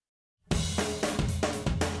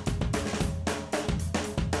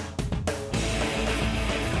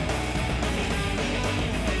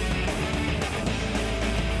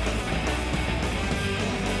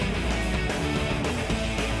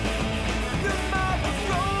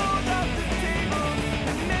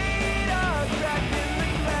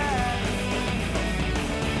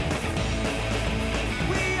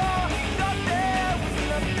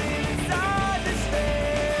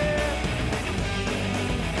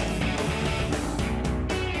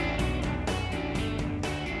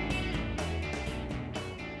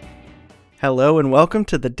Hello and welcome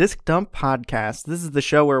to the Disc Dump Podcast. This is the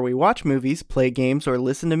show where we watch movies, play games, or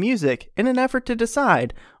listen to music in an effort to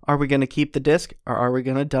decide, are we going to keep the disc or are we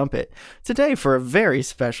going to dump it? Today, for a very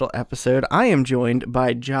special episode, I am joined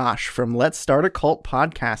by Josh from Let's Start a Cult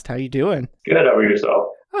Podcast. How you doing? Good, how about yourself?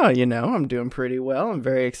 Oh, I'm doing pretty well. I'm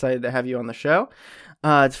very excited to have you on the show.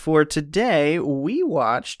 For today, we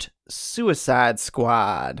watched Suicide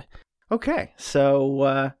Squad. Okay,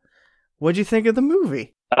 so what'd you think of the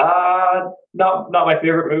movie? Not my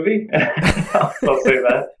favorite movie. I'll say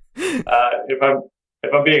that. If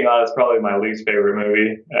I'm being honest, probably my least favorite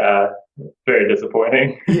movie. Very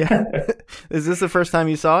disappointing. Yeah. Is this the first time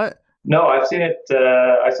you saw it? No, I've seen it.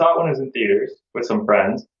 I saw it when it was in theaters with some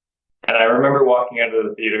friends, and I remember walking out of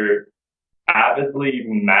the theater avidly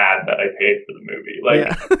mad that I paid for the movie.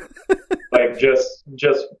 Like just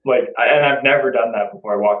and I've never done that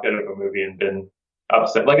before. I walked out of a movie and been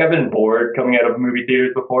upset. Like, I've been bored coming out of movie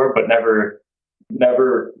theaters before, but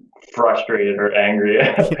never frustrated or angry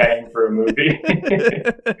at paying for a movie.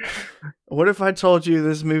 What if I told you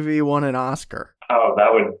this movie won an Oscar? Oh,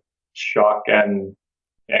 that would shock and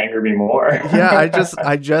anger me more. Yeah,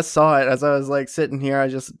 I just saw it as I was like sitting here. I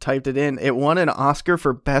just typed it in. It won an Oscar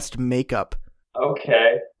for best makeup.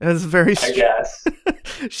 Okay. That's very I guess.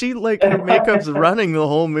 She, like, her makeup's running the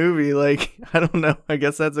whole movie. Like, I don't know. I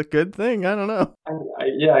guess that's a good thing. I don't know.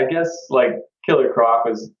 I guess, like, Killer Croc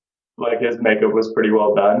was, like, his makeup was pretty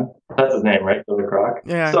well done. That's his name, right? Killer Croc?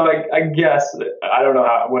 Yeah. So I guess, I don't know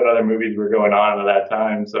what other movies were going on at that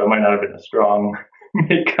time, so it might not have been a strong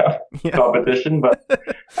makeup competition, but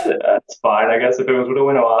that's fine. I guess if it was to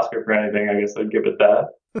win an Oscar for anything, I guess I'd give it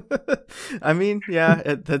that. I mean, yeah,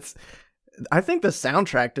 I think the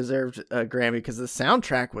soundtrack deserved a Grammy because the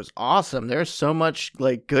soundtrack was awesome. There's so much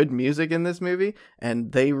like good music in this movie,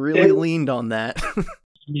 and they really leaned on that.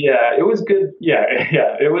 Yeah, it was good. Yeah,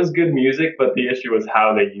 it was good music, but the issue was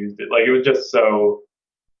how they used it. Like, it was just so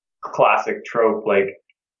classic trope. Like,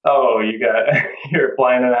 oh, you're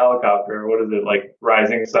flying in a helicopter. What is it, like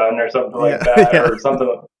Rising Sun or something like that, or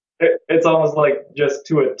something. It's almost like just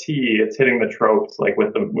to a T. It's hitting the tropes, like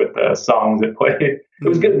with the songs it played. It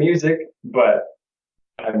was good music, but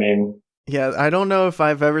I mean, yeah, I don't know if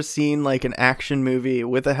I've ever seen like an action movie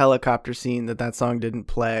with a helicopter scene that song didn't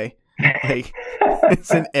play. Like,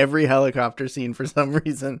 it's in every helicopter scene for some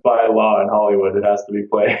reason. By law in Hollywood, it has to be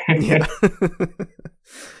played. Yeah.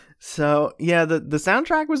 So yeah, the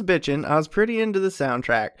soundtrack was bitchin'. I was pretty into the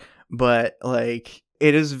soundtrack, but like,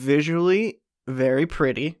 it is visually very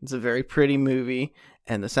pretty. It's a very pretty movie,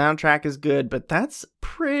 and the soundtrack is good, but that's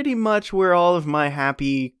pretty much where all of my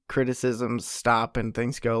happy criticisms stop and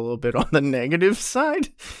things go a little bit on the negative side.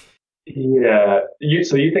 Yeah.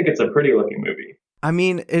 So you think it's a pretty looking movie? I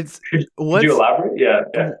mean, Could you elaborate? Yeah.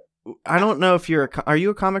 I don't know if are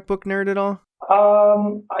you a comic book nerd at all?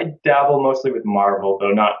 I dabble mostly with Marvel,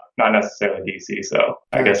 though not necessarily DC, so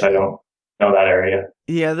I guess I don't know that area.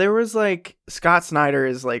 Yeah, there was like Scott Snyder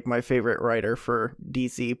is like my favorite writer for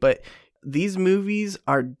DC, but these movies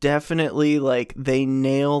are definitely like they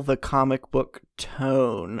nail the comic book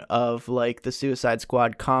tone of like the Suicide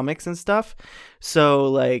Squad comics and stuff. So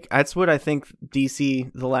like that's what I think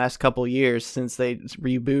DC the last couple years since they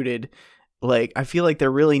rebooted, like I feel like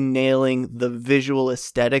they're really nailing the visual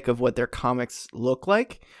aesthetic of what their comics look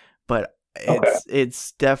like, but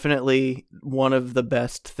it's definitely one of the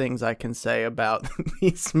best things I can say about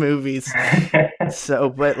these movies. So,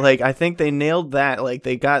 but like I think they nailed that. Like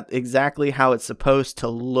they got exactly how it's supposed to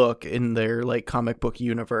look in their like comic book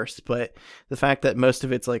universe, but the fact that most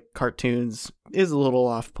of it's like cartoons is a little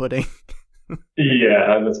off-putting.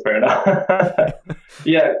 Yeah, that's fair enough.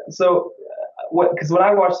 Yeah, so because when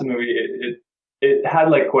I watched the movie, it had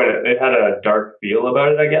like it had a dark feel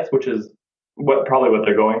about it, I guess, which is probably what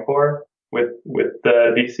they're going for with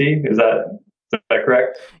the DC. Is that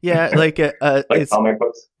correct? Yeah, like like it's comic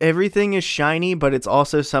books. Everything is shiny, but it's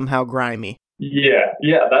also somehow grimy. Yeah,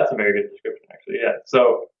 that's a very good description, actually. Yeah,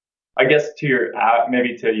 so I guess to your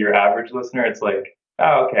average listener, it's like,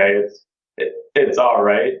 oh, okay, it's all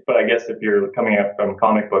right, but I guess if you're coming up from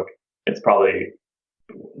comic book, it's probably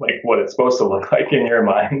like what it's supposed to look like in your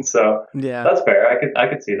mind. So yeah, that's fair. I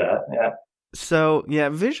could see that. Yeah. So yeah,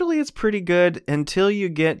 visually it's pretty good until you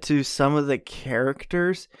get to some of the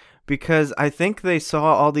characters, because I think they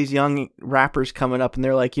saw all these young rappers coming up and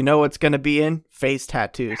they're like, you know what's going to be in? Face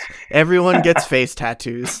tattoos. Everyone gets face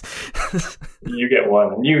tattoos. You get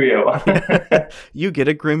one. And you get one. You get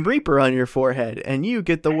a Grim Reaper on your forehead, and you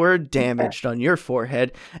get the word damaged on your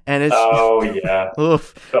forehead. And it's oh yeah,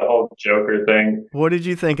 oof. The whole Joker thing. What did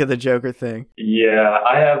you think of the Joker thing? Yeah,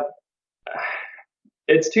 I have.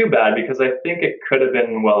 it's too bad because I think it could have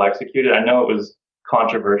been well executed. I know it was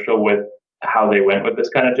controversial with how they went with this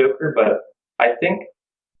kind of Joker, but I think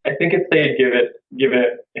if they had given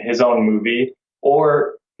it his own movie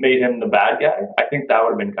or made him the bad guy, I think that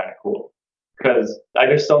would have been kind of cool. Because I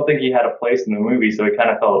just don't think he had a place in the movie, so it kind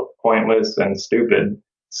of felt pointless and stupid.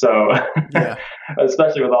 So, Yeah.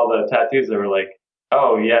 especially with all the tattoos, they were like,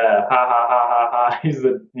 "Oh yeah, ha ha ha ha ha, he's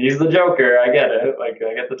the Joker." I get it, like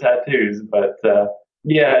I get the tattoos, but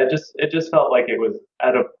yeah, it just felt like it was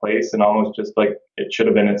out of place and almost just like it should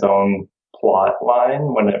have been its own plot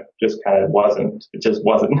line when it just kind of wasn't. It just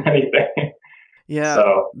wasn't anything. Yeah,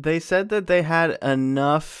 So they said that they had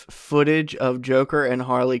enough footage of Joker and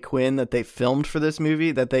Harley Quinn that they filmed for this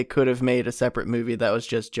movie that they could have made a separate movie that was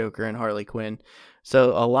just Joker and Harley Quinn.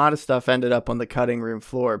 So a lot of stuff ended up on the cutting room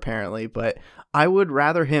floor apparently, but I would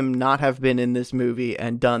rather him not have been in this movie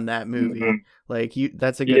and done that movie. mhm. Like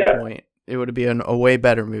that's a good point. It would have been a way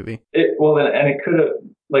better movie. And it could have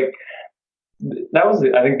like that was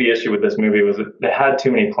I think the issue with this movie was it had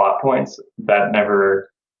too many plot points that never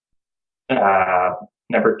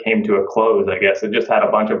came to a close. I guess it just had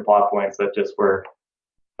a bunch of plot points that just were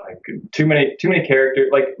like too many characters.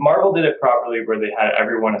 Like Marvel did it properly, where they had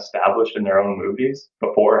everyone established in their own movies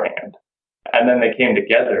beforehand, and then they came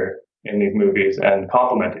together in these movies and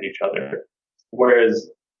complemented each other. Whereas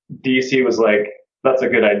DC was like, "That's a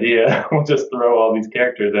good idea. We'll just throw all these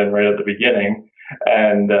characters in right at the beginning,"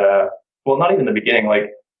 and well, not even the beginning.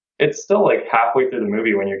 Like it's still like halfway through the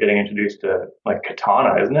movie when you're getting introduced to like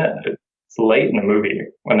Katana, isn't it? It's late in the movie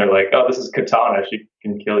when they're like, "Oh, this is Katana. She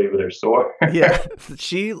can kill you with her sword." Yeah,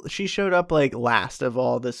 she showed up like last of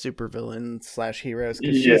all the supervillains / heroes.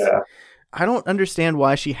 Yeah. I don't understand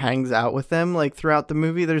why she hangs out with them like throughout the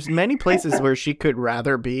movie. There's many places where she could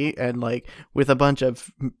rather be, and like with a bunch of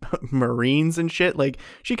Marines and shit, like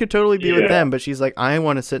she could totally be with them, but she's like, I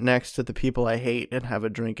want to sit next to the people I hate and have a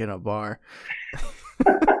drink in a bar.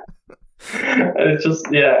 It's just,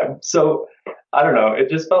 yeah. So I don't know. It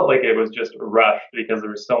just felt like it was just rushed because there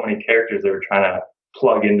were so many characters they were trying to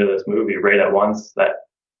plug into this movie right at once that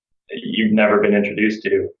you've never been introduced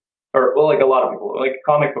to. Or well, like a lot of people, like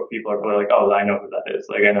comic book people are like, "Oh, I know who that is."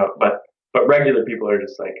 Like I know, but regular people are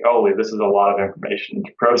just like, "Holy, this is a lot of information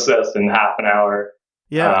to process in half an hour."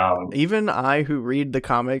 Yeah, even I, who read the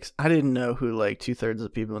comics, I didn't know who like 2/3 of the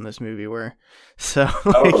people in this movie were. So,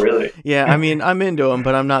 like, oh, really? Yeah, I mean, I'm into them,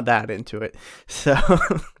 but I'm not that into it. So,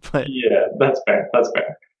 but yeah, that's fair. That's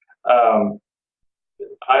fair.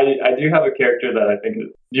 I do have a character that I think.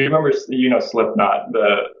 Do you remember? Slipknot,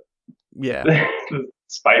 the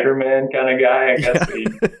Spider-Man kind of guy. I guess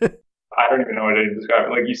I don't even know what to describe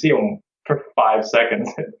it. Like you see him for 5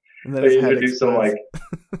 seconds, and then they introduce him like.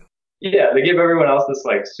 Yeah, they give everyone else this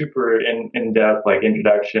like super in depth like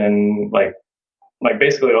introduction, like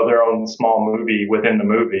basically their own small movie within the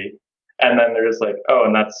movie, and then they're just like, oh,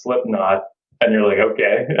 and that's Slipknot, and you're like,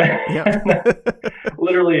 okay. Yeah.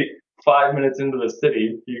 Literally 5 minutes into the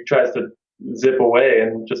city, he tries to zip away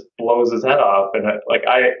and just blows his head off, and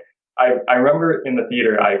I remember in the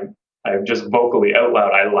theater, I just vocally out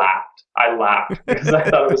loud, I laughed because I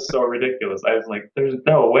thought it was so ridiculous. I was like, there's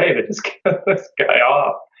no way to just kill this guy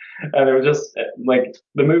off. And it was just like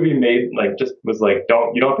the movie was like,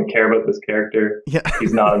 you don't have to care about this character. Yeah.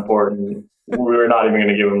 He's not important. We're not even going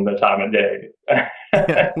to give him the time of day.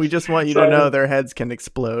 Yeah, we just want you to know their heads can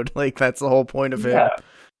explode. Like that's the whole point of it. Yeah.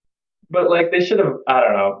 But like they should have, I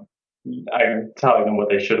don't know. I'm telling them what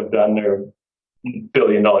they should have done. They're a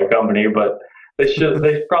billion-dollar company, but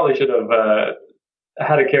they probably should have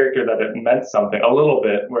had a character that it meant something a little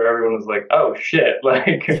bit, where everyone was like, oh shit,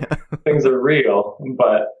 like things are real.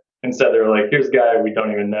 But instead, they were like, "Here's a guy we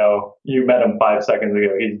don't even know. You met him 5 seconds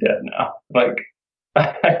ago. He's dead now." Like,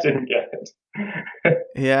 I didn't get it.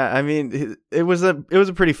 Yeah, I mean, it was a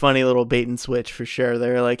pretty funny little bait and switch for sure.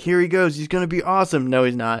 They're like, "Here he goes. He's gonna be awesome." No,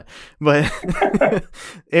 he's not. But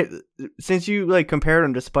since you like compared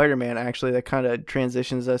him to Spider-Man, actually, that kind of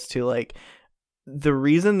transitions us to like the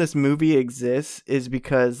reason this movie exists is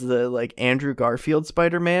because the like Andrew Garfield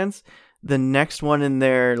Spider-Mans. The next one in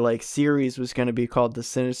their like series was going to be called the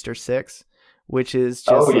Sinister Six, which is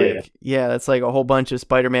just that's like a whole bunch of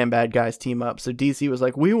Spider-Man bad guys team up. So DC was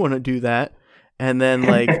like, we want to do that. And then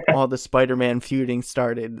like all the Spider-Man feuding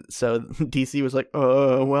started. So DC was like,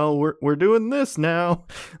 well, we're doing this now.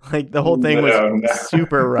 Like the whole thing was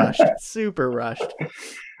super rushed.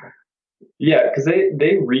 Yeah, because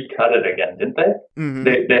they recut it again, didn't they? Hmm.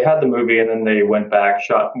 They had the movie and then they went back,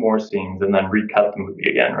 shot more scenes, and then recut the movie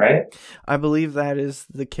again, right? I believe that is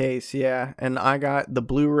the case, yeah. And I got the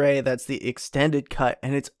Blu-ray that's the extended cut,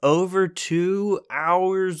 and it's over 2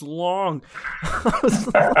 hours long. I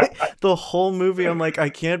was like, the whole movie, I'm like, I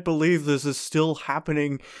can't believe this is still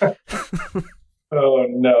happening. Oh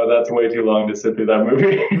no, that's way too long to sit through that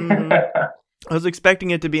movie. Hmm. I was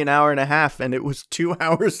expecting it to be an hour and a half, and it was 2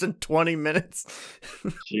 hours and 20 minutes.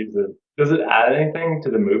 Jesus. Does it add anything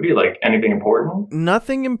to the movie? Like anything important?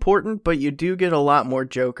 Nothing important, but you do get a lot more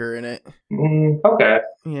Joker in it. Okay.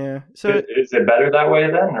 Yeah. So Is it better that way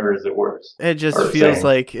then, or is it worse? it just Or feels same?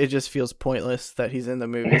 like it just feels pointless that he's in the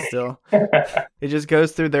movie still. It just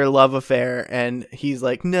goes through their love affair, and he's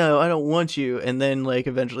like, "No, I don't want you," and then like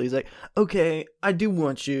eventually he's like, "Okay, I do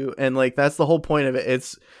want you," and like that's the whole point of it.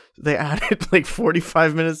 It's they added like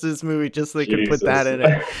 45 minutes to this movie just so they could put that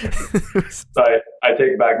Jesus. in it. So I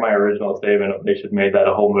take back my original statement of they should have made that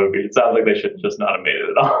a whole movie. It sounds like they should just not have made it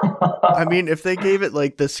at I all. mean, if they gave it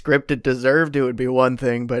like the script it deserved, it would be one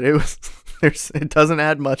thing, but it was it doesn't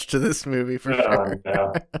add much to this movie for Oh, sure.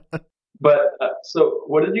 no. But so,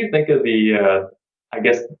 what did you think of the? I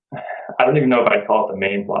guess I don't even know if I'd call it the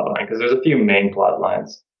main plot line because there's a few main plot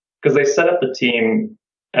lines because they set up the team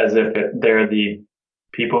as if they're the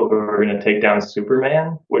people who are going to take down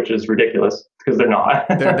Superman, which is ridiculous because they're not.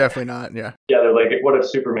 They're definitely not. Yeah. Yeah, they're like, what if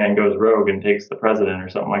Superman goes rogue and takes the president or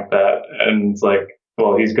something like that? And it's like,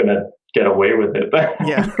 well, he's going to get away with it.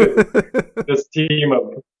 Yeah. This team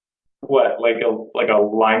of what, like a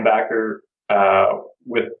linebacker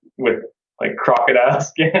with like crocodile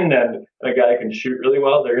skin and a guy who can shoot really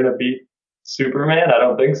well, they're going to beat Superman? I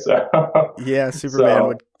don't think so. Yeah, Superman So,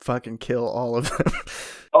 would fucking kill all of them.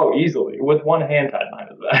 oh, easily with one hand tied behind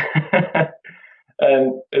his back.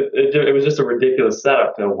 And it was just a ridiculous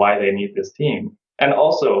setup to why they need this team. And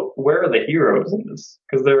also, where are the heroes in this?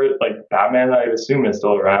 Because they're like Batman, I assume is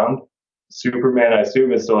still around. Superman, I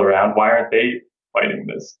assume is still around. Why aren't they fighting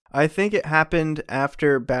this? I think it happened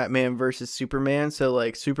after Batman versus Superman, so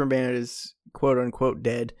like Superman is quote unquote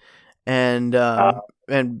dead. And Uh,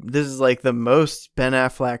 and this is like the most Ben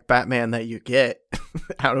Affleck Batman that you get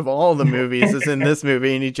out of all the movies is in this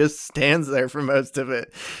movie, and he just stands there for most of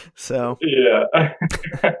it. So yeah,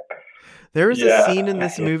 there was a yeah, scene in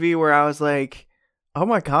this movie where I was like, "Oh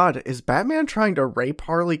my god, is Batman trying to rape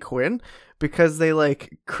Harley Quinn?" Because they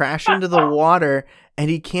like crash into the water and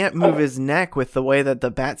he can't move his neck with the way that the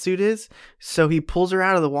batsuit is. So he pulls her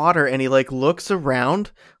out of the water and he like looks around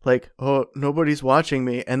like, "Oh, nobody's watching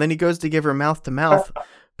me." And then he goes to give her mouth to mouth,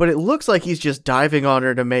 but it looks like he's just diving on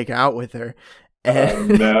her to make out with her.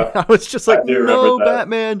 And no, I was just I like, do remember "No, that.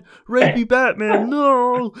 Batman, rapey Batman,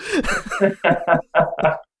 no."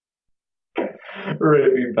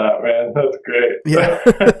 Rapey Batman, that's great. Yeah.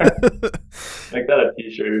 Make that a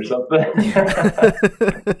T-shirt or something.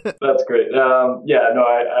 That's great. Yeah, no,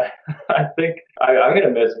 I think I'm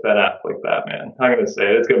gonna miss Ben Affleck Batman. I'm gonna say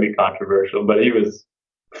it. It's gonna be controversial, but he was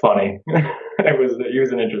funny. He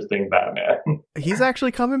was an interesting Batman. He's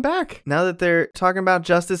actually coming back now that they're talking about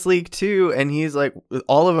Justice League 2, and he's like,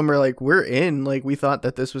 all of them are like, we're in. Like, we thought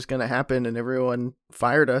that this was going to happen and everyone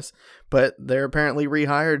fired us, but they're apparently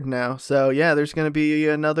rehired now. So yeah, there's going to be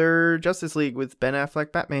another Justice League with Ben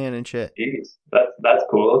Affleck Batman and shit. Jeez, that's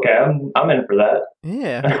cool. Okay, I'm in for that.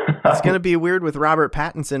 Yeah. It's going to be weird with Robert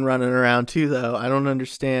Pattinson running around too, though. I don't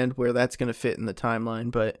understand where that's going to fit in the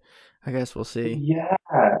timeline, but I guess we'll see. Yeah,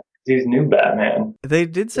 he's new Batman. They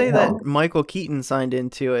did say Yeah. that Michael Keaton signed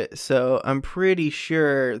into it, so I'm pretty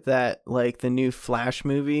sure that like the new Flash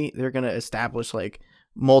movie, they're gonna establish like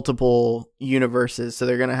multiple universes. So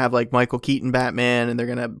they're gonna have like Michael Keaton Batman, and they're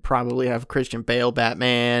gonna probably have Christian Bale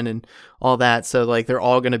Batman and all that. So like they're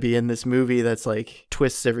all gonna be in this movie that's like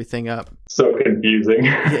twists everything up. So confusing.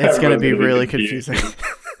 Yeah, it's gonna Everyone's be really confused. confusing.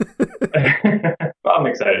 I'm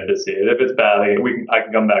excited to see it. If it's bad, I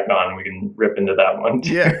can come back on and we can rip into that one.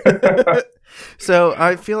 Yeah. So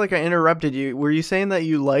I feel like I interrupted you. Were you saying that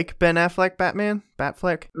you like Ben Affleck Batman?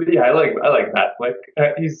 Batfleck? Yeah, I like Batfleck.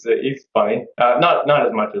 He's funny. Not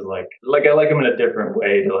as much as like I like him in a different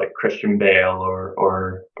way to like Christian Bale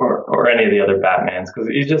or any of the other Batmans because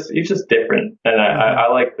he's just different, and I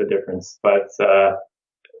like the difference, but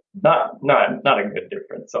not a good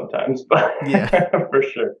difference sometimes, but Yeah. for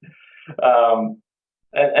sure.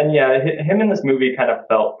 And yeah, him in this movie kind of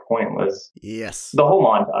felt pointless. Yes. The whole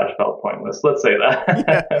montage felt pointless. Let's say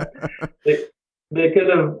that. Yeah. They could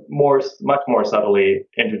have much more subtly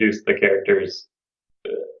introduced the characters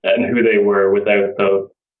and who they were without the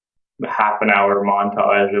half an hour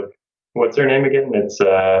montage of what's her name again? It's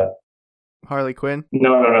Harley Quinn?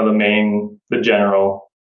 No, the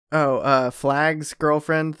general. Oh, Flag's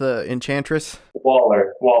girlfriend, the Enchantress?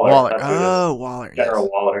 Waller. Waller. That's Oh, Waller. General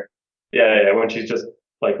Yes. Waller. Yeah, when she's just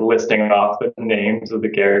like listing off the names of the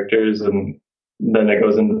characters, and then it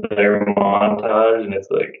goes into their montage, and it's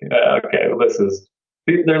like, okay, well,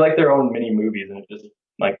 they're like their own mini movies, and it just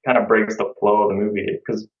like kind of breaks the flow of the movie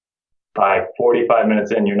because by 45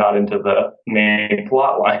 minutes in, you're not into the main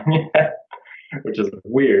plot line yet, which is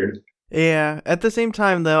weird. Yeah. At the same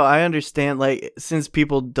time, though, I understand, like, since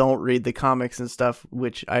people don't read the comics and stuff,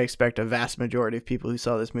 which I expect a vast majority of people who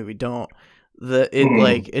saw this movie don't,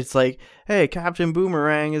 it's like, hey, Captain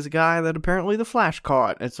Boomerang is a guy that apparently the Flash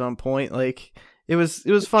caught at some point. Like, it was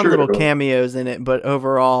fun True. little cameos in it, but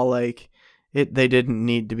overall, like, they didn't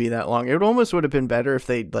need to be that long. It almost would have been better if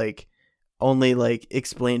they like only like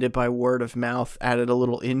explained it by word of mouth, added a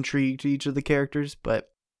little intrigue to each of the characters, but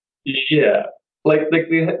yeah, like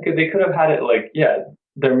they could have had it like, yeah,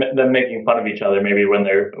 they're them making fun of each other maybe when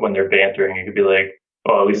they're bantering. You could be like,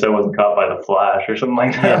 oh, at least I wasn't caught by the Flash or something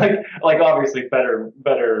like that. Yeah. Like obviously better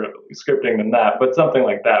scripting than that, but something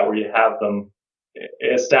like that where you have them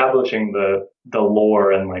establishing the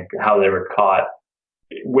lore and like how they were caught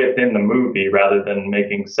within the movie rather than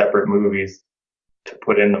making separate movies to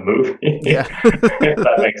put in the movie. Yeah. If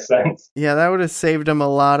that makes sense. Yeah, that would have saved them a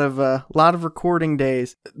lot of recording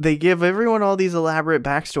days. They give everyone all these elaborate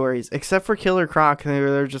backstories, except for Killer Croc.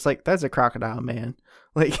 They're just like, that's a crocodile man.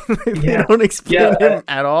 Like they don't explain him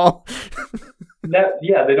at all. They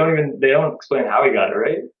don't explain how he got it,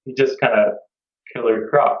 right? He just kind of Killer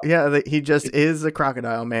Croc. Yeah, he just is a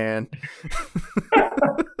crocodile man.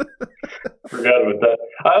 Forgot about that.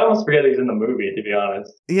 I almost forget he's in the movie, to be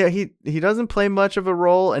honest. Yeah, he doesn't play much of a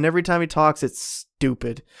role, and every time he talks, it's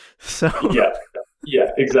stupid. So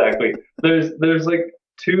yeah, exactly. There's like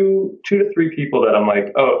two to three people that I'm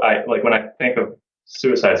like, oh, I like when I think of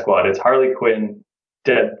Suicide Squad, it's Harley Quinn,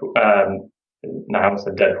 I almost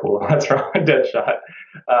said Deadpool. That's wrong, Deadshot.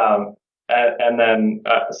 And then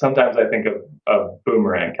sometimes I think of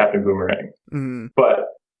Boomerang, Captain Boomerang. Mm. But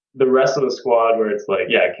the rest of the squad, where it's like,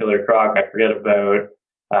 yeah, Killer Croc, I forget about.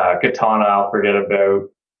 Katana, I'll forget about.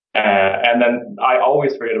 And then I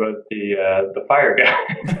always forget about the fire guy.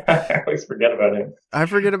 I always forget about him. I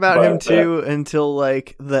forget about him too until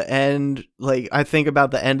like the end. Like I think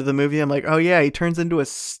about the end of the movie. I'm like, oh yeah, he turns into a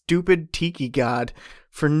stupid tiki god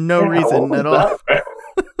for no reason at all.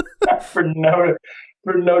 for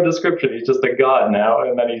no description. He's just a god now,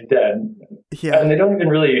 and then he's dead. Yeah. And they don't even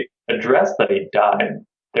really address that he died.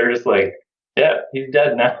 They're just like, yeah, he's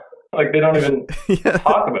dead now. Like, they don't even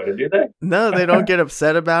talk about it, do they? No, they don't get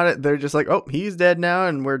upset about it. They're just like, oh, he's dead now,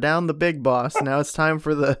 and we're down the big boss. Now it's time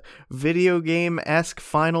for the video game-esque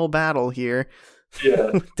final battle here.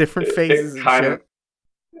 Yeah. Different phases and shit.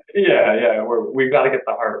 Yeah. We've got to get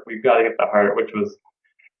the heart. Which was...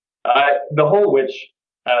 the whole witch...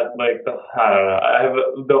 I don't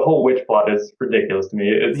know. The whole witch plot is ridiculous to me.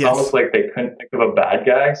 It's almost like they couldn't think of a bad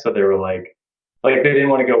guy, so they were like they didn't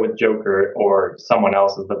want to go with Joker or someone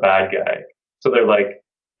else as the bad guy. So they're like,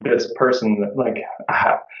 this person,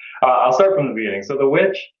 I'll start from the beginning. So the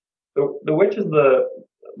witch is the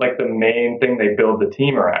main thing they build the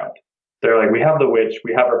team around. They're like, we have the witch,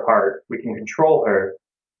 we have her heart, we can control her.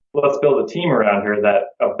 Let's build a team around her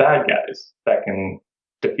of bad guys that can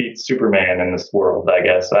defeat Superman in this world, I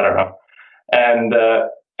guess. I don't know.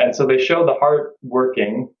 And so they show the heart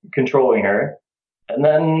working, controlling her. And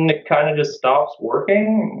then it kind of just stops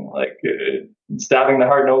working. Like stabbing the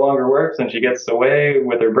heart no longer works, and she gets away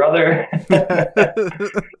with her brother.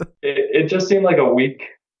 it just seemed like a weak.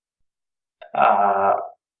 I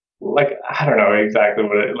don't know exactly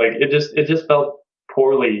what it just felt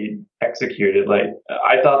poorly executed. Like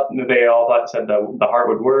I thought they all said that the heart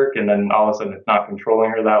would work, and then all of a sudden it's not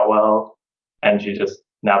controlling her that well, and she's just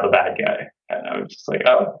now the bad guy. And I was just like,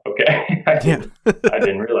 oh, okay. I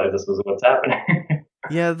didn't realize this was what's happening.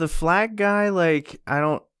 Yeah, the Flag guy, like, I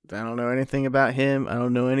don't know anything about him. I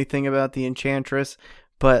don't know anything about the Enchantress,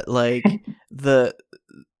 but like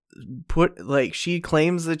she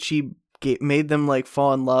claims that she made them like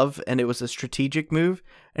fall in love, and it was a strategic move.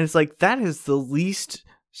 And it's like, that is the least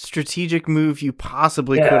strategic move you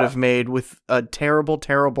possibly could have made with a terrible,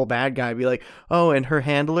 terrible bad guy. Be like, oh, and her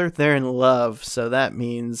handler, they're in love, so that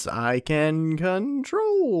means I can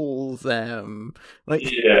control them. Like,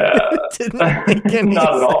 it didn't make any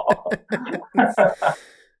not sense. At all.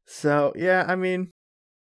 So yeah, I mean,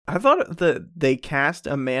 I thought that they cast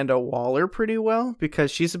Amanda Waller pretty well, because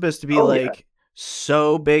she's supposed to be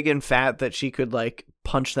so big and fat that she could like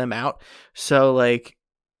punch them out. So like,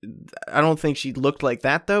 I don't think she looked like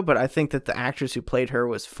that though, but I think that the actress who played her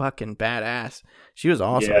was fucking badass. She was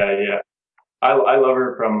awesome. Yeah. I love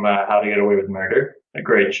her from How to Get Away with Murder, a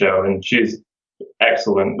great show, and she's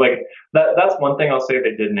excellent. Like that's one thing I'll say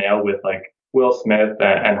they did nail with like Will Smith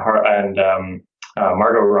and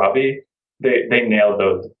Margot Robbie. They nailed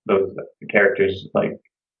those characters like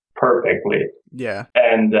perfectly. Yeah.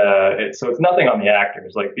 And so it's nothing on the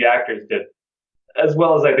actors. Like the actors did as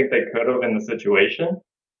well as I think they could have in the situation.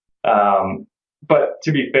 But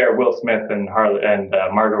to be fair, Will Smith and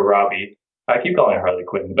Margot Robbie, I keep calling her Harley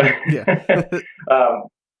Quinn, but Yeah.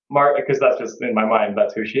 because that's just in my mind,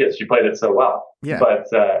 that's who she is. She played it so well. Yeah. But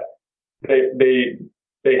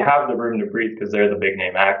they have the room to breathe because they're the big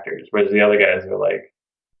name actors, whereas the other guys are like,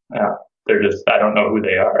 they're just, I don't know who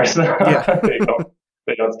they are. So Yeah. they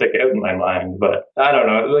don't stick out in my mind. But I don't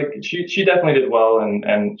know. Like she definitely did well,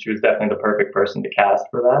 and she was definitely the perfect person to cast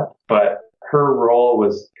for that. But her role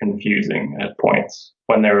was confusing at points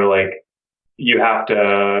when they were like, you have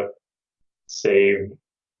to save,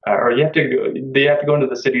 or they have to go into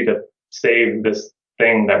the city to save this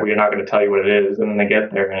thing that we're not going to tell you what it is, and then they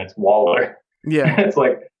get there and it's Waller. Yeah. It's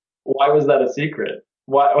like, why was that a secret?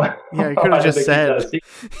 Why? Yeah, you could have just said.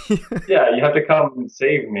 Yeah, you have to come and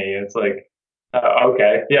save me. It's like,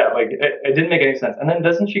 okay, yeah, like it didn't make any sense. And then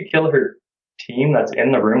doesn't she kill her team that's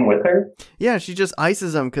in the room with her? Yeah, she just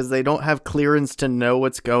ices them because they don't have clearance to know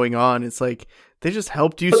what's going on. It's like they just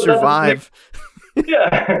helped you survive.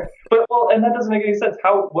 Yeah, and that doesn't make any sense.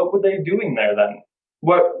 What were they doing there then?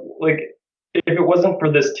 If it wasn't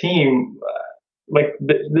for this team,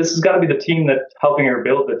 this has got to be the team that's helping her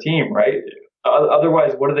build the team, right?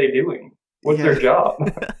 Otherwise, what are they doing? What's their job?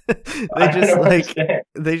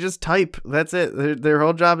 They just type. That's it. Their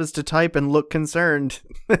whole job is to type and look concerned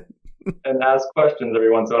and ask questions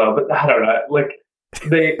every once in a while. But I don't know. Like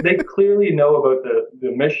they clearly know about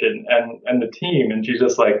the mission and the team, and she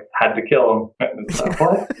just like had to kill him.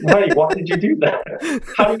 What? Why did you do that?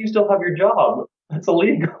 How do you still have your job? That's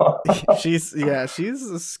illegal. She's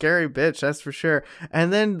a scary bitch, that's for sure.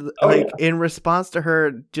 And then in response to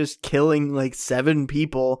her just killing like 7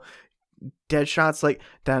 people, Deadshot's like,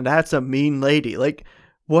 "Damn, that's a mean lady." Like,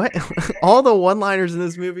 what? All the one-liners in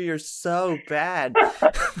this movie are so bad.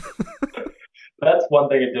 That's one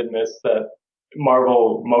thing it did miss that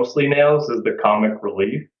Marvel mostly nails is the comic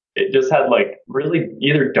relief. It just had like really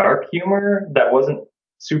either dark humor that wasn't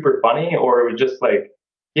super funny, or it was just like,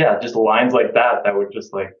 just lines like that would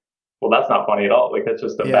just like, well, that's not funny at all. Like that's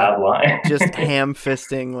just a bad line. Just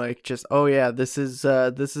ham-fisting, like just, oh yeah, this is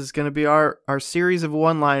going to be our series of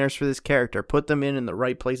one-liners for this character. Put them in the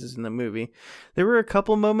right places in the movie. There were a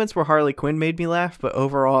couple moments where Harley Quinn made me laugh, but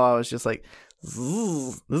overall I was just like,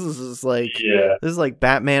 this is like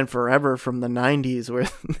Batman Forever from the 90s, where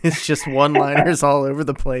it's just one-liners all over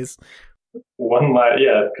the place. One line,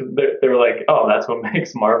 because they were like, oh, that's what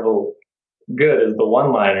makes Marvel good is the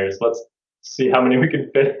one-liners. Let's see how many we can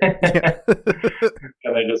fit in.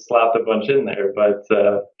 And they just slapped a bunch in there. But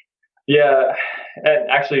and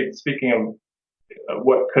actually, speaking of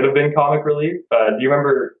what could have been comic relief, do you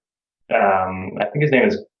remember, I think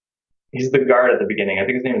he's the guard at the beginning. I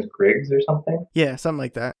think his name is Griggs or something. Yeah, something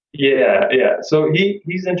like that. Yeah. So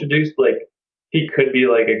he's introduced like he could be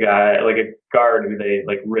like a guy, like a guard who they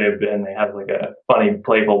like rib and they have like a funny,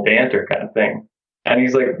 playful banter kind of thing. And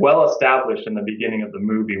he's like well established in the beginning of the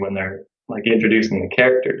movie when they're like introducing the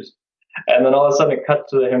characters. And then all of a sudden it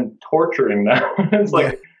cuts to him torturing them. It's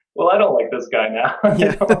like, well, I don't like this guy now. I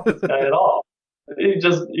don't like this guy at all. He's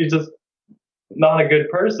just not a good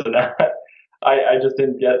person. I just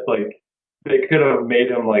didn't get like, they could have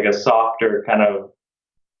made him like a softer kind of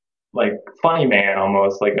like funny man,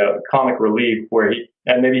 almost like a comic relief where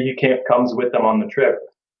maybe he comes with them on the trip.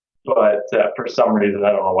 But for some reason,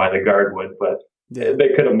 I don't know why the guard would, but they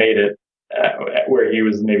could have made it where he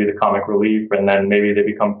was maybe the comic relief, and then maybe they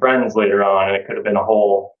become friends later on, and it could have been a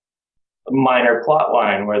whole minor plot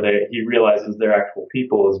line where he realizes they're actual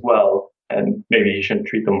people as well, and maybe he shouldn't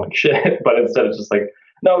treat them like shit. But instead, it's just like,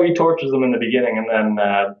 no, he tortures them in the beginning, and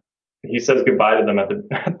then he says goodbye to them at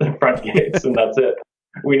the front gates, and that's it.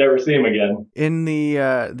 We never see him again. In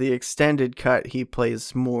the extended cut, he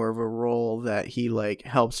plays more of a role that he like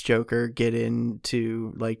helps Joker get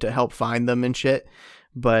into, like to help find them and shit.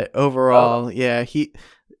 But overall,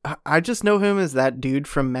 I just know him as that dude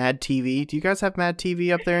from Mad TV. Do you guys have Mad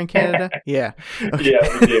TV up there in Canada? Yeah. Okay.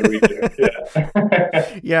 Yeah, we do.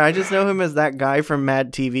 Yeah. Yeah, I just know him as that guy from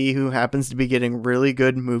Mad TV who happens to be getting really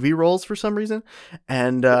good movie roles for some reason.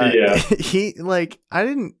 And he like, I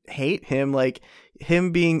didn't hate him, like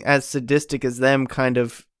him being as sadistic as them kind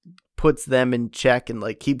of puts them in check and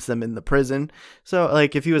like keeps them in the prison. So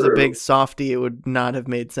like if he was a True. big softy, it would not have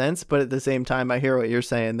made sense. But at the same time, I hear what you're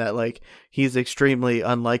saying, that like he's extremely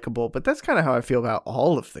unlikable. But that's kind of how I feel about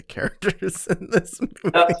all of the characters in this movie.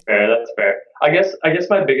 That's fair. That's fair. I guess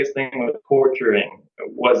my biggest thing with torturing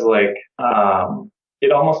was like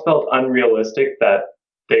it almost felt unrealistic that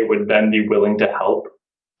they would then be willing to help.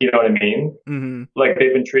 You know what I mean? Mm-hmm. Like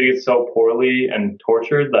they've been treated so poorly and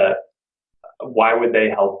tortured that why would they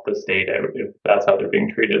help the state if that's how they're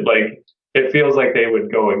being treated? Like it feels like they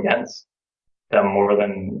would go against them more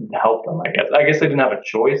than help them. I guess they didn't have a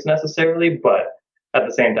choice necessarily, but at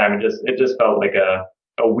the same time, it just felt like a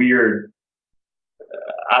weird,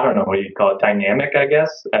 I don't know what you'd call it, dynamic, I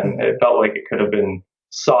guess. And it felt like it could have been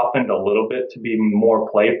softened a little bit to be more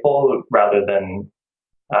playful rather than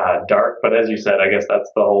dark. But as you said, I guess that's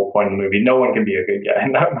the whole point of the movie. No one can be a good guy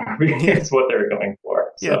in that movie. It's what they're going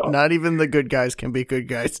for. So. Yeah, not even the good guys can be good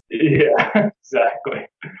guys. Yeah, exactly.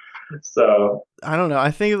 So I don't know.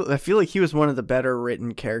 I feel like he was one of the better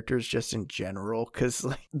written characters just in general, because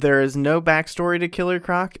like there is no backstory to Killer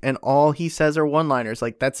Croc, and all he says are one-liners.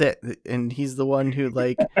 Like that's it, and he's the one who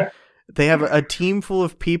like they have a team full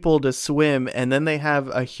of people to swim, and then they have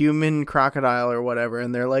a human crocodile or whatever,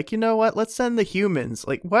 and they're like, you know what? Let's send the humans.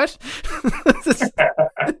 Like what?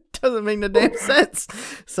 Doesn't make no damn sense.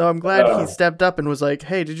 So I'm glad he stepped up and was like,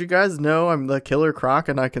 hey, did you guys know I'm the Killer Croc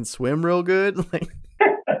and I can swim real good? Like.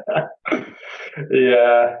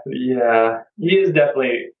 Yeah. He is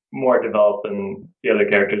definitely more developed than the other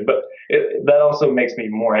characters, but that also makes me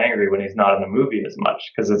more angry when he's not in the movie as much,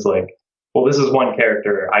 because it's like, well, this is one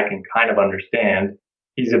character I can kind of understand.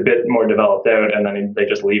 He's a bit more developed out, and then they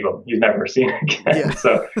just leave him. He's never seen again. Yeah.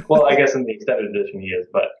 So, well, I guess in the extended edition he is,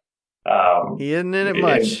 but he isn't in it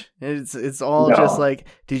much. It's all just like,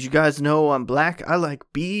 did you guys know I'm black? I like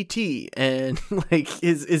BET, and like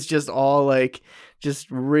it's just all like just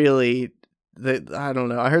really. I don't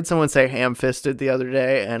know. I heard someone say ham-fisted the other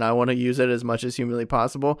day, and I want to use it as much as humanly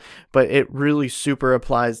possible, but it really super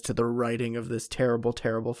applies to the writing of this terrible,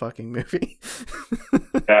 terrible fucking movie.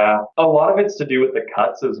 Yeah. A lot of it's to do with the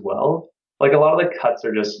cuts as well. Like a lot of the cuts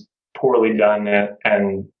are just poorly done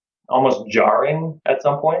and almost jarring at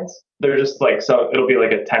some points. They're just like, so it'll be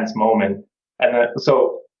like a tense moment. And then,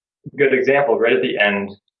 so good example, right at the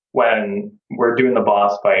end when we're doing the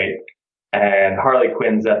boss fight, and Harley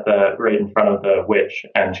Quinn's right in front of the witch,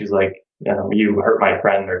 and she's like, you know, you hurt my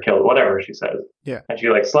friend or killed, whatever she says. Yeah. And she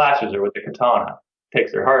like slashes her with the katana,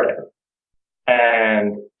 takes her heart out.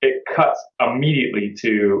 And it cuts immediately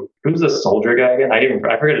to, who's the soldier guy again?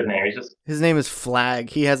 I forget his name. His name is Flag.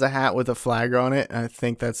 He has a hat with a flag on it. I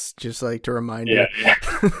think that's just like to remind you. Yeah.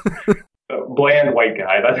 Bland white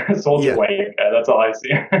guy. That's soldier white guy. That's all I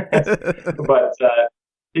see. But,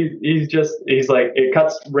 he's like, it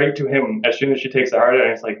cuts right to him as soon as she takes the heart out,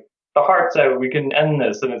 and it's like, the heart's out, we can end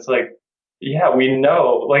this. And it's like, yeah, we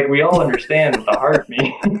know, like we all understand what the heart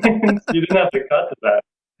means. You didn't have to cut to that.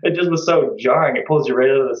 It just was so jarring. It pulls you right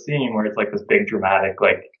out of the scene where it's like this big dramatic,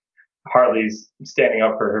 like Harley's standing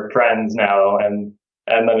up for her friends now, and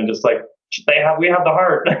then it just like, we have the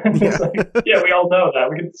heart. It's like, yeah, we all know that.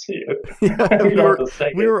 We can see it.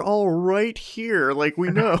 Yeah, we were all right here. Like,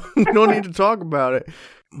 we know. We don't need to talk about it.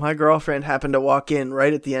 My girlfriend happened to walk in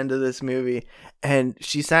right at the end of this movie, and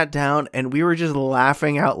she sat down, and we were just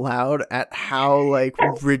laughing out loud at how, like,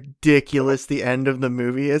 ridiculous the end of the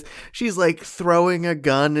movie is. She's, like, throwing a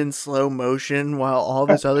gun in slow motion while all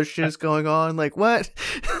this other shit is going on. Like, what?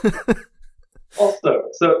 Also,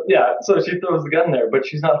 so she throws the gun there, but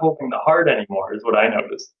she's not holding the heart anymore, is what I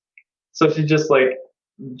noticed. So she just, like,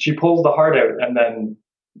 she pulls the heart out, and then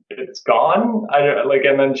it's gone.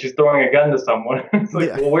 And then she's throwing a gun to someone. It's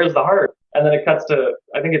like, well, where's the heart? And then it cuts to,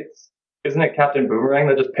 I think isn't it Captain Boomerang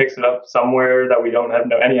that just picks it up somewhere that we don't have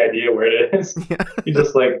any idea where it is? Yeah. He's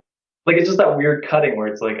just like it's just that weird cutting where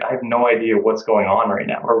it's like, I have no idea what's going on right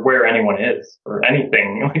now or where anyone is or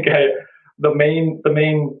anything. Like the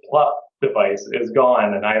main plot device is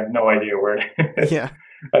gone and I have no idea where it is. Yeah.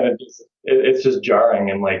 And it's just jarring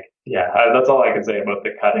and like, yeah, that's all I can say about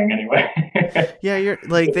the cutting anyway. Yeah, you're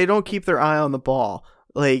like, they don't keep their eye on the ball.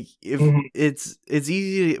 Like if it's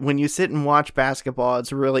easy when you sit and watch basketball,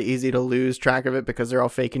 it's really easy to lose track of it because they're all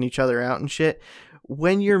faking each other out and shit.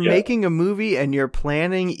 When you're making a movie and you're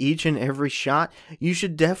planning each and every shot, you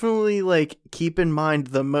should definitely like keep in mind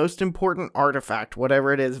the most important artifact,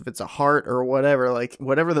 whatever it is, if it's a heart or whatever, like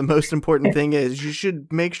whatever the most important thing is, you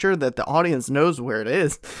should make sure that the audience knows where it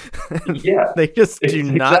is. Yeah. They just do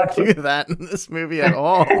not do that in this movie at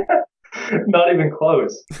all. Not even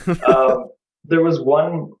close. There was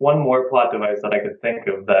one more plot device that I could think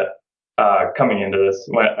of that coming into this.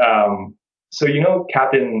 So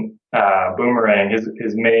Captain Boomerang,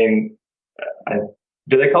 his main.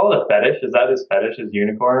 Do they call it a fetish? Is that his fetish? His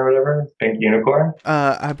unicorn or whatever? Pink unicorn?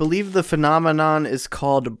 I believe the phenomenon is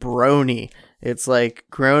called brony. It's like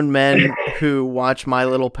grown men who watch My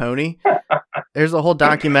Little Pony. There's a whole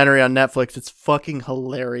documentary on Netflix. It's fucking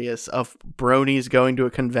hilarious of bronies going to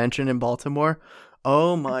a convention in Baltimore.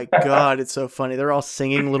 Oh my God, it's so funny. They're all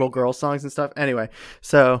singing little girl songs and stuff. Anyway,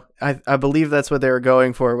 so I believe that's what they were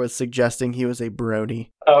going for, was suggesting he was a brony.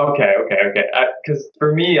 Okay. Because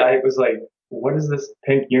for me, I was like, what is this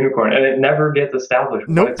pink unicorn? And it never gets established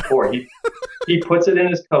what it's for. He puts it in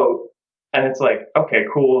his coat, and it's like, okay,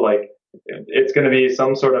 cool. Like, it's going to be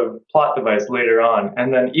some sort of plot device later on.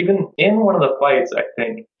 And then even in one of the fights, I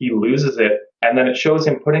think he loses it, and then it shows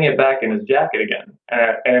him putting it back in his jacket again.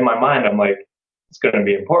 And in my mind, I'm like, it's going to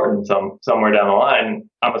be important somewhere down the line.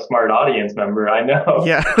 I'm a smart audience member. I know.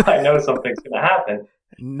 Yeah. I know something's going to happen.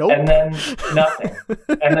 Nope. And then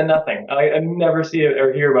nothing. I never see it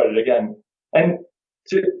or hear about it again. And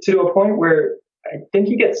to a point where I think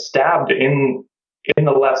he gets stabbed in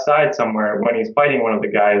the left side somewhere when he's fighting one of the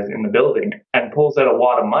guys in the building, and pulls out a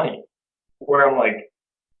wad of money, where I'm like,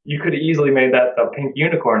 you could have easily made that the pink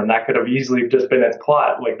unicorn, and that could have easily just been its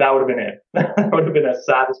plot. Like, that would have been it. That would have been a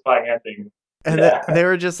satisfying ending. And they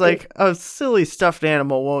were just like, a silly stuffed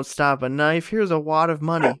animal won't stop a knife. Here's a wad of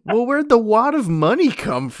money. Well, where'd the wad of money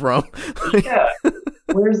come from? Yeah.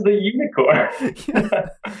 Where's the unicorn? Yeah.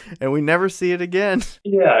 And we never see it again.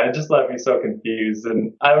 Yeah, it just left me so confused.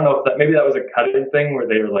 And I don't know if maybe that was a cutting thing where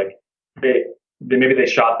they were like, maybe they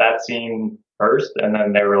shot that scene first, and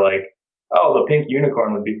then they were like, oh, the pink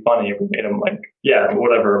unicorn would be funny if we made him like, yeah,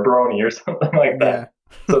 whatever, a brony or something like that.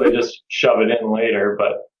 Yeah. So they just shove it in later,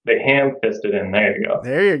 but they ham-fisted in. There you go.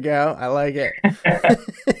 There you go. I like it.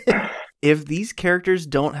 If these characters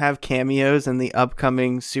don't have cameos in the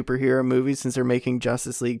upcoming superhero movies, since they're making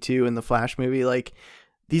Justice League 2 and the Flash movie, like,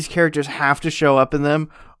 these characters have to show up in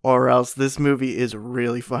them, or else this movie is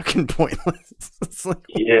really fucking pointless. It's like,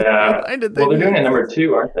 yeah. Well, they're doing it number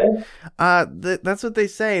 2, aren't they? That's what they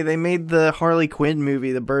say. They made the Harley Quinn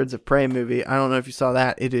movie, the Birds of Prey movie. I don't know if you saw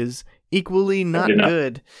that. It is equally not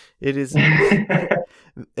good. It is...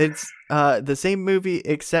 It's the same movie,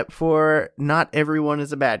 except for not everyone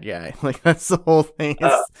is a bad guy. Like, that's the whole thing.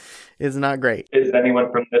 Is not great. Is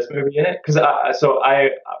anyone from this movie in it? Because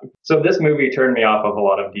so this movie turned me off of a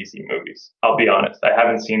lot of DC movies. I'll be honest. I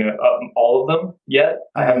haven't seen all of them yet.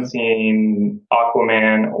 I haven't seen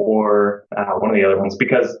Aquaman or one of the other ones,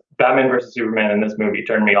 because Batman vs Superman in this movie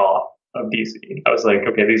turned me off of DC. I was like,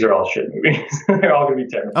 okay, these are all shit movies. They're all gonna be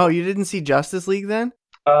terrible. Oh, you didn't see Justice League then?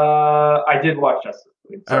 I did watch Justice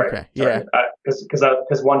League. Sorry. Yeah.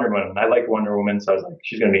 Because Wonder Woman, I like Wonder Woman, so I was like,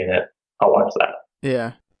 she's gonna be in it. I'll watch that.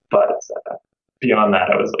 Yeah. But beyond that,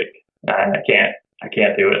 I was like, I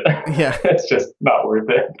can't do it. Yeah. It's just not worth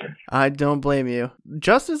it. I don't blame you.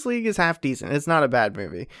 Justice League is half decent. It's not a bad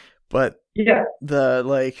movie, but yeah,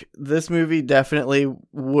 this movie definitely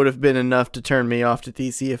would have been enough to turn me off to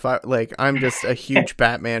DC if I'm just a huge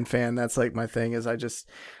Batman fan. That's like my thing, is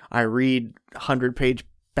I read 100-page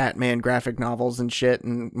Batman graphic novels and shit,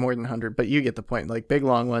 and more than 100, but you get the point, like big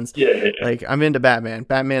long ones. Yeah. Like, I'm into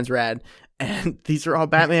Batman's rad, and these are all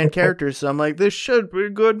Batman characters, so I'm like, this should be a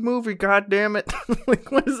good movie, god damn it. Like,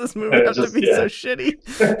 why does this movie have to be so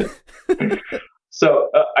shitty? So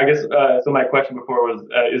I guess so my question before was,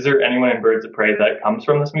 is there anyone in Birds of Prey that comes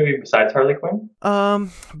from this movie besides Harley Quinn?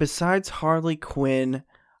 Besides Harley Quinn,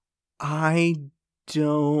 I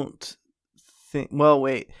don't think, well,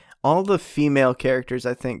 wait, all the female characters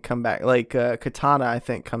I think come back. Like Katana, I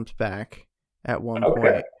think, comes back at one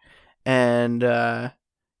point. And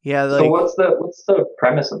yeah, like, so what's the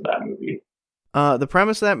premise of that movie? The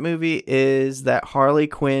premise of that movie is that Harley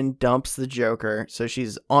Quinn dumps the Joker, so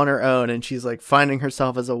she's on her own, and she's like finding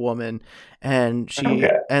herself as a woman, and she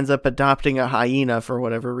ends up adopting a hyena for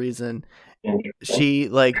whatever reason. She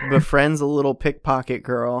like befriends a little pickpocket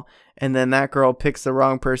girl, and then that girl picks the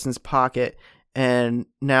wrong person's pocket, and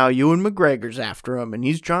now Ewan McGregor's after him, and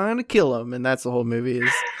he's trying to kill him, and that's the whole movie,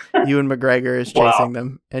 is Ewan McGregor is chasing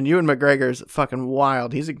them, and Ewan McGregor's fucking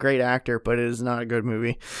wild. He's a great actor, but it is not a good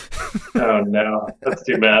movie. Oh no, that's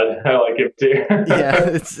too bad. I like him too.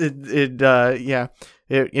 Yeah,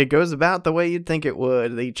 it goes about the way you'd think it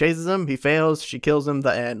would. He chases him, he fails, she kills him,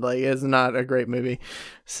 the end. Like, it's not a great movie.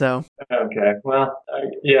 So okay, well,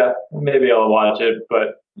 yeah, maybe I'll watch it,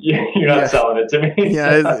 but you're not selling it to me.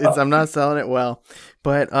 Yeah, I'm not selling it well.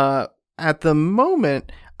 But at the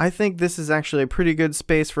moment, I think this is actually a pretty good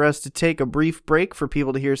space for us to take a brief break for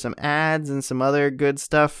people to hear some ads and some other good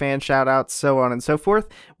stuff, fan shout outs, so on and so forth.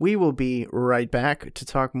 We will be right back to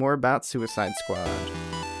talk more about Suicide Squad.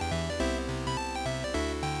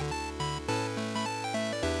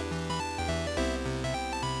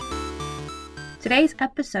 Today's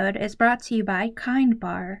episode is brought to you by Kind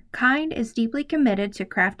Bar. Kind is deeply committed to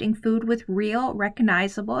crafting food with real,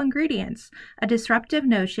 recognizable ingredients, a disruptive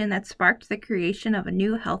notion that sparked the creation of a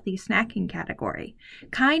new healthy snacking category.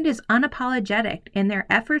 Kind is unapologetic in their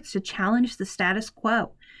efforts to challenge the status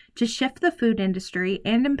quo, to shift the food industry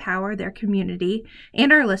and empower their community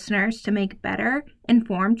and our listeners to make better,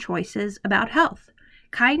 informed choices about health.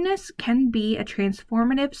 Kindness can be a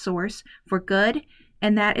transformative source for good,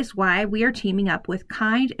 and that is why we are teaming up with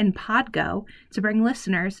Kind and Podgo to bring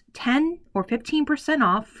listeners 10 or 15%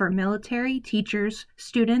 off for military, teachers,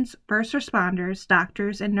 students, first responders,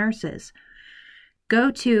 doctors, and nurses. Go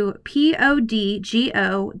to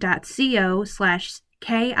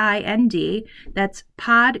podgo.co/KIND, that's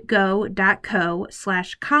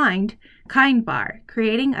podgo.co/kind, Kind Bar,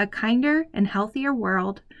 creating a kinder and healthier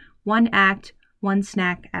world, one act, one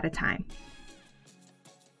snack at a time.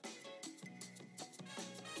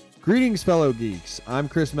 Greetings, fellow geeks. I'm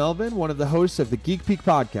Chris Melvin, one of the hosts of the Geek Peak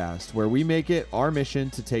podcast, where we make it our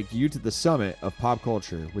mission to take you to the summit of pop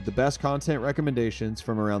culture with the best content recommendations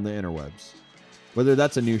from around the interwebs. Whether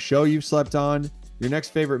that's a new show you've slept on, your next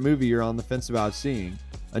favorite movie you're on the fence about seeing,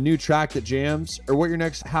 a new track that jams, or what your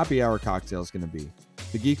next happy hour cocktail is going to be,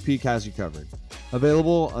 the Geek Peak has you covered.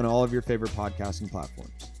 Available on all of your favorite podcasting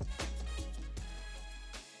platforms.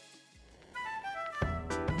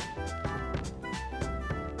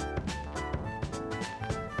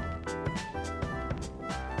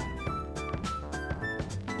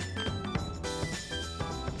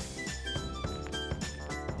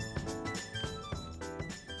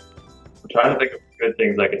 Trying to think of good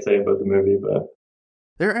things I could say about the movie, but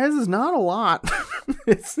There is not a lot.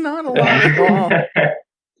 It's not a lot at all.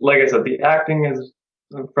 Like I said, the acting is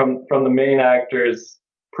from the main actors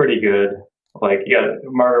pretty good. Like you got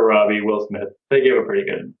Margot Robbie, Will Smith. They gave a pretty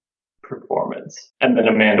good performance, and then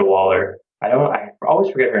Amanda Waller. I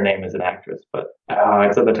always forget her name as an actress, but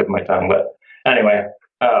it's at the tip of my tongue. But anyway,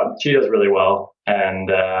 she does really well, and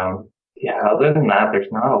other than that,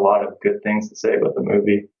 there's not a lot of good things to say about the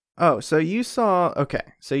movie. Oh, so you saw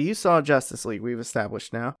Justice League, we've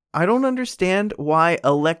established now. I don't understand why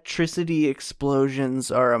electricity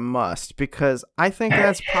explosions are a must, because I think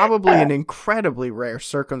that's probably an incredibly rare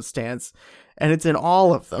circumstance, and it's in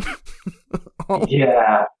all of them.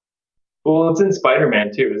 Yeah. Well, it's in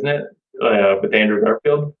Spider-Man too, isn't it? With Andrew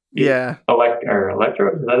Garfield? Yeah.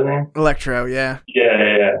 Electro, is that his name? Electro, yeah.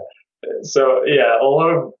 Yeah. So, yeah, a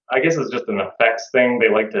lot of, I guess it's just an effects thing. They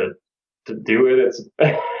like to do it. It's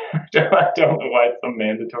I don't know why it's a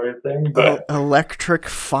mandatory thing, but electric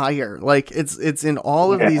fire, like it's in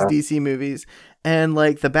all of these DC movies, and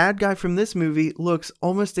like the bad guy from this movie looks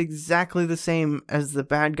almost exactly the same as the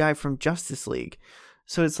bad guy from Justice League.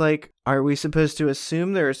 So it's like, are we supposed to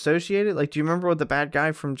assume they're associated? Like, do you remember what the bad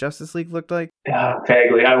guy from Justice League looked like? Yeah,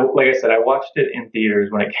 vaguely. Like I said, I watched it in theaters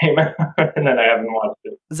when it came out, and then I haven't watched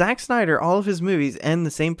it. Zack Snyder, all of his movies end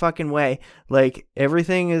the same fucking way. Like,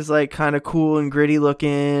 everything is like kind of cool and gritty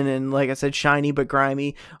looking, and like I said, shiny but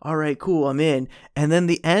grimy. All right, cool, I'm in. And then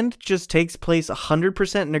the end just takes place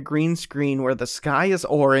 100% in a green screen where the sky is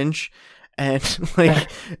orange. And like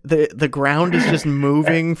the ground is just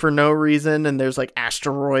moving for no reason, and there's like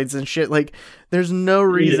asteroids and shit. Like there's no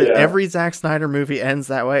reason. Yeah. Every Zack Snyder movie ends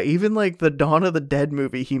that way. Even like the Dawn of the Dead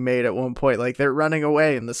movie he made at one point, like they're running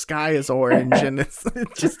away and the sky is orange, and it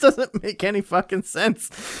just doesn't make any fucking sense.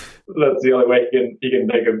 That's the only way he can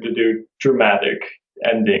think of to do dramatic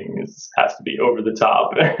endings. Has to be over the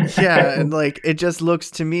top. Yeah, and like it just looks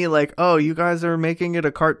to me like, oh, you guys are making it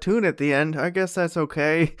a cartoon at the end. I guess that's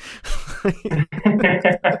okay.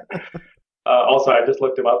 Also, I just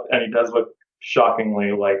looked him up, and he does look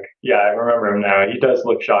shockingly like, yeah, I remember him now. He does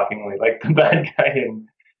look shockingly like the bad guy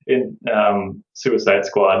in Suicide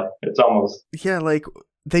Squad. It's almost, yeah, like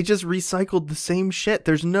they just recycled the same shit.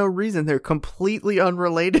 There's no reason. They're completely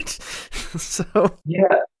unrelated. So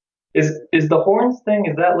yeah. Is the horns thing,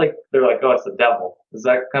 is that like, they're like, oh, it's the devil? Is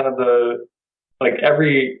that kind of the, like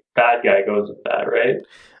every bad guy goes with that, right?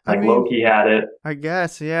 Like I mean, Loki had it. I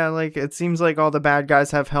guess, yeah, like it seems like all the bad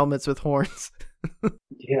guys have helmets with horns.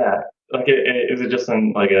 Yeah, like is it just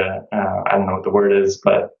in like I don't know what the word is,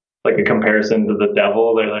 but like a comparison to the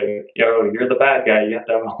devil. They're like, yo, you're the bad guy, you have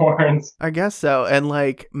to have horns. I guess so. And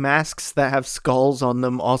like masks that have skulls on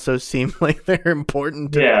them also seem like they're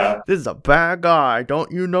important. Yeah. This is a bad guy.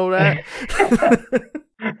 Don't you know that?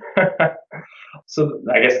 So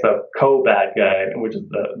I guess the co-bad guy, which is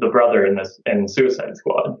the brother in Suicide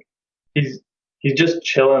Squad, he's just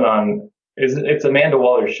chilling on. It's Amanda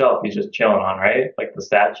Waller's shelf. He's just chilling on, right? Like the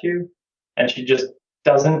statue, and she just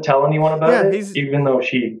doesn't tell anyone about it, even though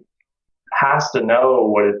she has to know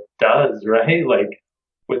what it does, right? Like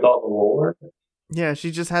with all the lore. Yeah, she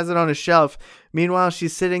just has it on a shelf. Meanwhile,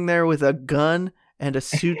 she's sitting there with a gun and a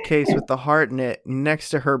suitcase with the heart in it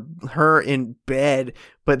next to her in bed,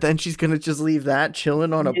 but then she's gonna just leave that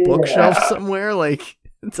chilling on a bookshelf somewhere. Like,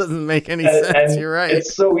 it doesn't make any sense. And you're right.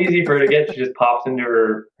 It's so easy for her to get. She just pops into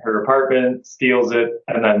her apartment, steals it,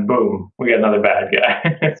 and then boom, we got another bad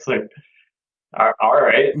guy. It's like, all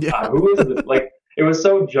right, who is this? Like, it was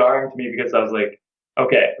so jarring to me because I was like,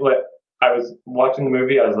 okay, I was watching the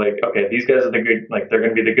movie. I was like, okay, these guys are the good, like they're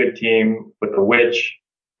going to be the good team with the witch,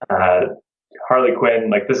 Harley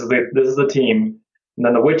Quinn. Like this is the team, and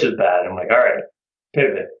then the witch is bad. I'm like, all right,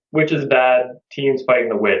 pivot. Witch is bad. Team's fighting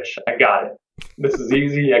the witch. I got it. This is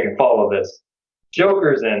easy. I can follow this.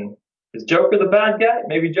 Joker's in. Is Joker the bad guy?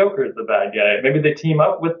 Maybe Joker's the bad guy. Maybe they team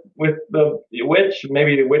up with the witch.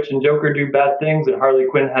 Maybe the witch and Joker do bad things, and Harley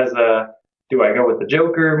Quinn has a do I go with the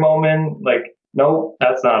Joker moment? Like, no,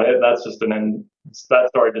 that's not it. That's just an end. That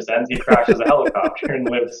story just ends. He crashes a helicopter and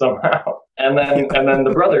lives somehow. And then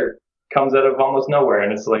the brother comes out of almost nowhere,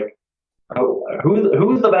 and it's like, oh,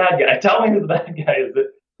 who's the bad guy? Tell me who the bad guy is.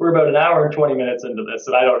 We're about an hour and 20 minutes into this,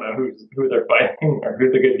 and I don't know who they're fighting or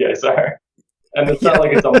who the good guys are. And it's not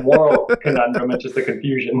like it's a moral conundrum; it's just a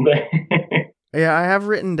confusion thing. Yeah, I have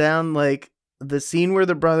written down like the scene where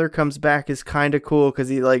the brother comes back is kind of cool because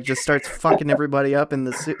he like just starts fucking everybody up in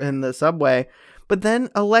the subway. But then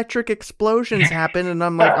electric explosions happen, and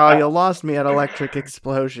I'm like, oh, you lost me at electric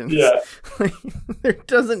explosions. Yeah. There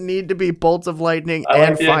doesn't need to be bolts of lightning I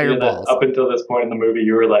and like fireballs. Up until this point in the movie,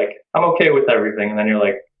 you were like, I'm okay with everything. And then you're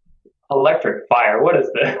like, electric fire, what is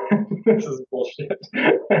this? This is bullshit.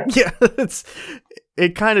 Yeah,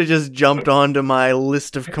 it kind of just jumped onto my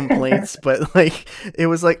list of complaints, but like it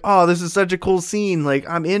was like, oh, this is such a cool scene, like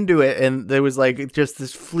I'm into it, and there was like just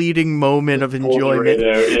this fleeting moment of enjoyment.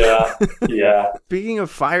 Yeah. Speaking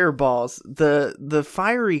of fireballs, the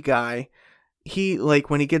fiery guy, he like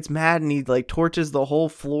when he gets mad and he like torches the whole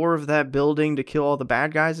floor of that building to kill all the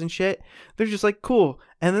bad guys and shit, they're just like, cool.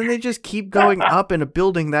 And then they just keep going up in a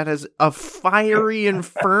building that has a fiery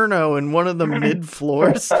inferno in one of the mid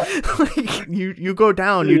floors. Like you go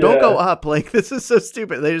down, you don't go up. Like, this is so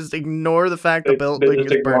stupid. They just ignore the fact the building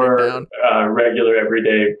is burning down. Regular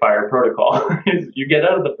everyday fire protocol. You get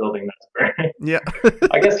out of the building that's burning. Yeah.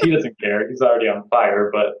 I guess he doesn't care. He's already on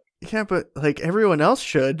fire, but. Yeah, but like everyone else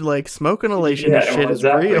should. Like, smoke inhalation shit is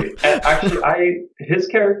real. And actually, his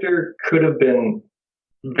character could have been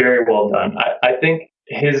very well done. I think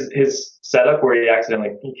his setup where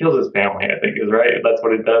he kills his family, I think is right. That's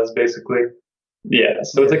what it does basically. Yeah.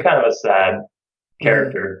 So it's a kind of a sad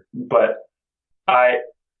character, but I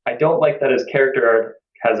don't like that his character arc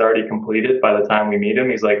has already completed by the time we meet him.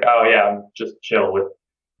 He's like, oh yeah, I'm just chill with,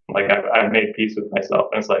 like, I've made peace with myself.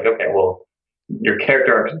 And it's like, okay, well, your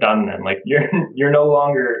character arc's done then. Like, you're no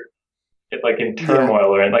longer like in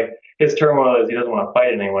turmoil, or like his turmoil is he doesn't want to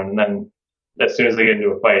fight anyone, and then as soon as they get into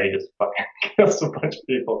a fight, he just fucking kills a bunch of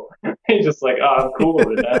people. He's just like, oh, I'm cool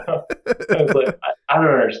with it now. It's like, I don't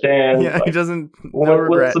understand. Yeah, like, he doesn't.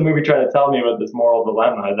 What's the movie trying to tell me about this moral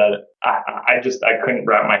dilemma that I couldn't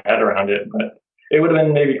wrap my head around it? But it would have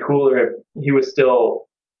been maybe cooler if he was still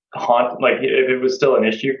like if it was still an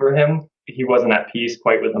issue for him. He wasn't at peace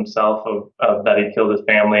quite with himself of that he killed his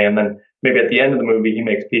family, and then maybe at the end of the movie he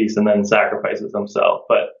makes peace and then sacrifices himself.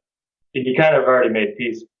 But he kind of already made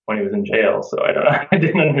peace when he was in jail, so I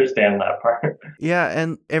didn't understand that part. Yeah,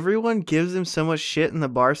 and everyone gives him so much shit in the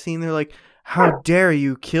bar scene. They're like, how dare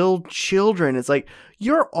you kill children? It's like,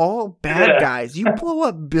 you're all bad guys. You blow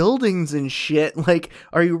up buildings and shit. Like,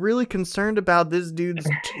 are you really concerned about this dude's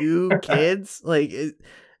 2 kids? Like,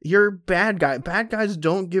 you're bad guy. Bad guys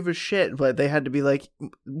don't give a shit, but they had to be like,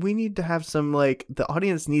 we need to have some, like, the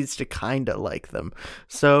audience needs to kind of like them.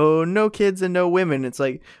 So no kids and no women. It's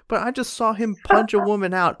like, but I just saw him punch a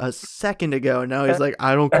woman out a second ago, and now he's like,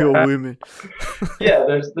 I don't kill women. Yeah,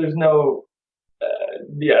 there's no,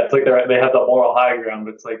 it's like they have the moral high ground,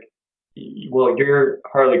 but it's like, well, you're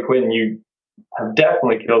Harley Quinn. You have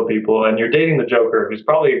definitely killed people, and you're dating the Joker, who's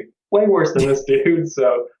probably way worse than this dude.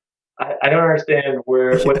 So I don't understand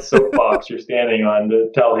what soapbox you're standing on to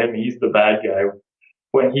tell him he's the bad guy.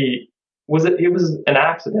 when it was an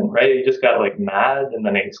accident, right? He just got like mad and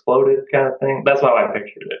then he exploded kind of thing. That's how I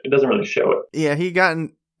pictured it. It doesn't really show it. Yeah,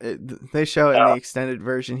 they show it in the extended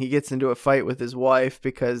version. He gets into a fight with his wife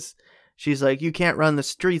because she's like, "You can't run the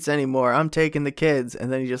streets anymore. I'm taking the kids."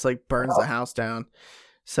 And then he just like burns the house down.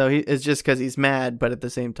 So it's just because he's mad, but at the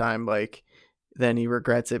same time, like, then he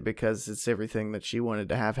regrets it because it's everything that she wanted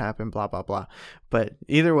to have happen, blah, blah, blah. But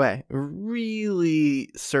either way, really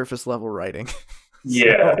surface level writing.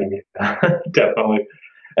 Yeah, definitely.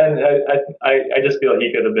 And I just feel like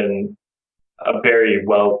he could have been a very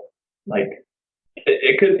well, like,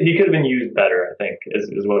 he could have been used better, I think,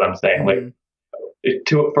 is what I'm saying. Like,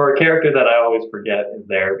 for a character that I always forget is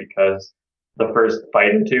there because the first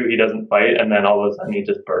fight or two he doesn't fight, and then all of a sudden he's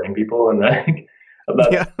just burning people, and then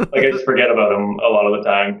like I just forget about him a lot of the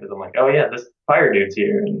time because I'm like, oh yeah, this fire dude's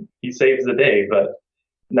here and he saves the day, but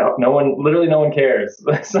no one cares.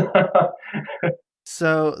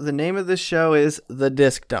 So the name of this show is The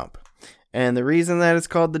Disc Dump. And the reason that it's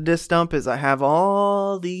called The Disc Dump is I have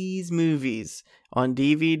all these movies on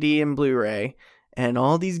DVD and Blu-ray and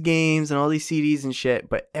all these games and all these CDs and shit,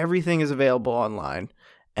 but everything is available online.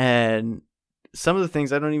 And some of the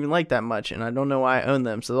things I don't even like that much, and I don't know why I own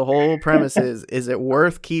them. So the whole premise is it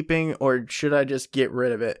worth keeping or should I just get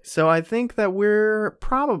rid of it? So I think that we're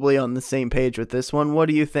probably on the same page with this one. What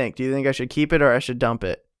do you think? Do you think I should keep it or I should dump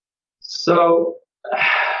it? So,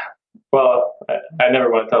 well, I never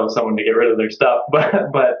want to tell someone to get rid of their stuff, but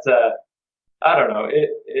I don't know.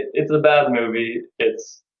 It's a bad movie.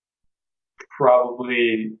 It's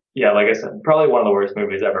probably, yeah, like I said, probably one of the worst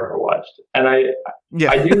movies I've ever watched. And I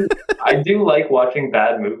do like watching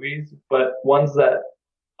bad movies, but ones that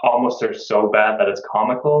almost are so bad that it's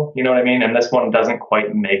comical. You know what I mean? And this one doesn't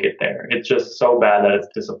quite make it there. It's just so bad that it's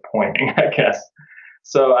disappointing, I guess.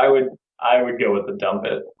 So I would go with the dump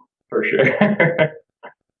it for sure.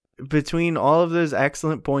 Between all of those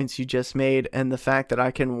excellent points you just made and the fact that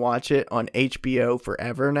I can watch it on HBO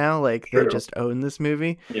forever now, like They just own this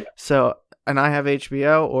movie. Yeah. So, and I have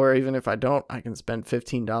HBO, or even if I don't, I can spend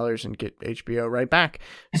 $15 and get HBO right back.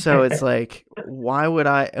 So it's like, why would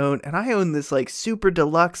I own, and I own this like super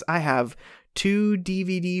deluxe. I have 2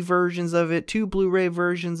 DVD versions of it, 2 Blu-ray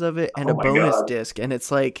versions of it, and a bonus disc. And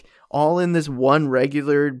it's like all in this one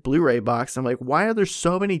regular Blu-ray box. I'm like, why are there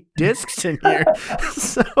so many discs in here?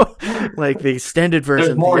 So like the extended version,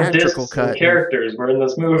 there's more theatrical discs cut. And characters were in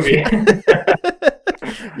this movie.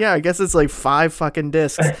 Yeah, I guess it's like 5 fucking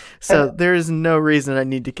discs. So there's no reason I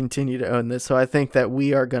need to continue to own this. So I think that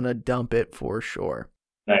we are going to dump it for sure.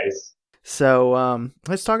 Nice. So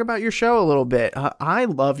let's talk about your show a little bit. I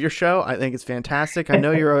love your show. I think it's fantastic. I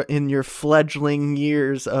know you're in your fledgling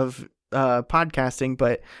years of podcasting,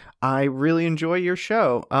 but I really enjoy your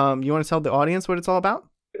show. You want to tell the audience what it's all about?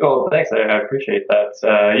 Oh, thanks. I appreciate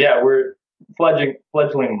that. Yeah, we're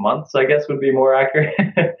fledgling months, I guess would be more accurate.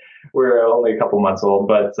 We're only a couple months old,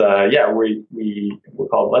 but yeah, we're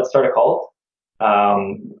called Let's Start a Cult.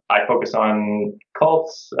 I focus on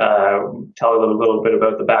cults, tell a little bit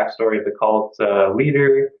about the backstory of the cult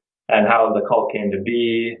leader and how the cult came to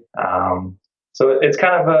be. So it's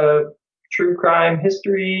kind of a true crime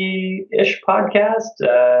history-ish podcast.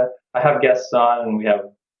 I have guests on and we have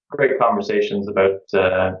great conversations about,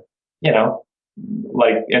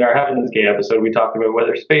 like in our Heaven's Gate episode, we talked about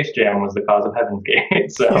whether Space Jam was the cause of Heaven's Gate.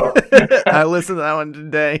 So I listened to that one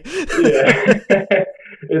today. Yeah.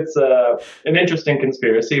 It's an interesting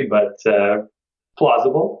conspiracy, but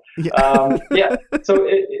plausible. Yeah. So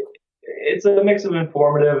it's a mix of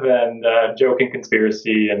informative and joking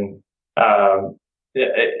conspiracy, and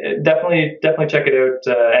definitely check it out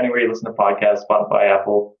anywhere you listen to podcasts, Spotify,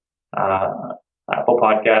 Apple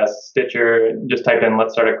Podcasts, Stitcher. Just type in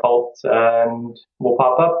 "Let's Start a Cult" and we'll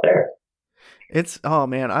pop up there. Oh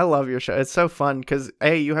man, I love your show. It's so fun because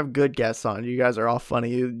you have good guests on. You guys are all funny.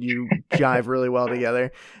 You jive really well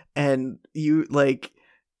together, and you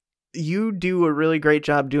do a really great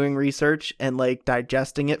job doing research and like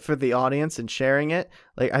digesting it for the audience and sharing it.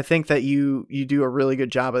 Like I think that you do a really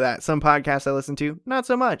good job of that. Some podcasts I listen to, not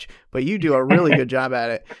so much, but you do a really good job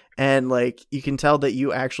at it. And like you can tell that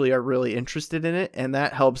you actually are really interested in it, and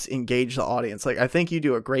that helps engage the audience. Like I think you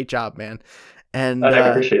do a great job, man. And I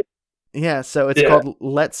appreciate it. Yeah, so it's called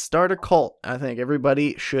Let's Start a Cult. I think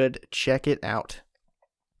everybody should check it out.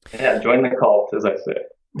 Yeah, join the cult, as I say.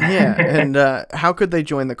 Yeah, and how could they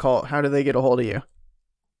join the cult? How do they get a hold of you?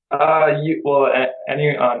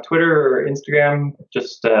 Any on Twitter or Instagram,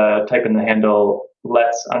 just type in the handle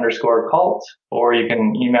let's_cult, or you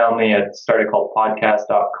can email me at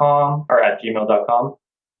startacultpodcast.com or at gmail.com,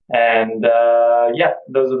 And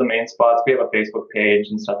those are the main spots. We have a Facebook page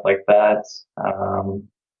and stuff like that.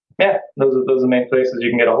 Those are the main places you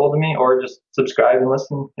can get a hold of me, or just subscribe and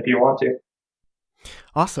listen if you want to.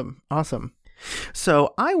 Awesome.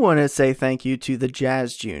 So I want to say thank you to the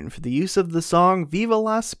Jazz June for the use of the song Viva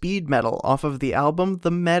La Speed Metal off of the album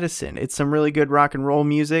The Medicine. It's some really good rock and roll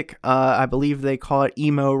music. I believe they call it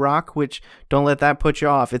emo rock, which don't let that put you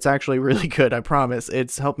off. It's actually really good, I promise.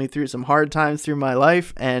 It's helped me through some hard times through my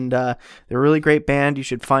life, and they're a really great band. You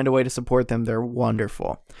should find a way to support them. They're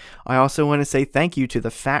wonderful. I also want to say thank you to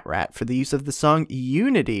the Fat Rat for the use of the song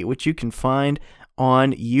Unity, which you can find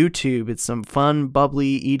on YouTube. It's some fun,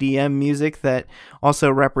 bubbly EDM music that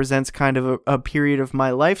also represents kind of a period of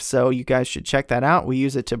my life, so you guys should check that out. We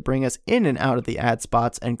use it to bring us in and out of the ad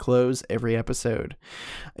spots and close every episode.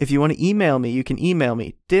 If you want to email me, you can email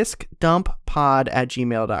me,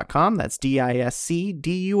 discdumppod@gmail.com. That's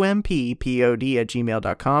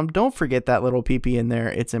discdumppod@gmail.com. Don't forget that little PP in there.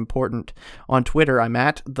 It's important. On Twitter, I'm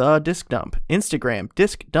at the Disc Dump. Instagram,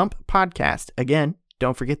 Disc Dump Podcast. Again,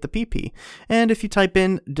 don't forget the PP. And if you type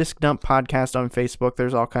in Disc Dump Podcast on Facebook,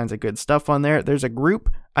 there's all kinds of good stuff on there. There's a group.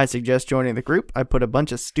 I suggest joining the group. I put a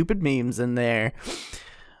bunch of stupid memes in there.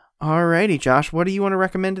 Alrighty, Josh, what do you want to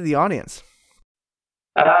recommend to the audience?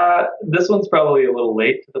 This one's probably a little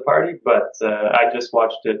late to the party, but I just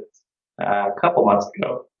watched it a couple months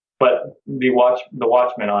ago. But The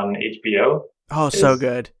Watchmen on HBO. Oh, so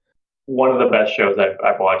good. One of the best shows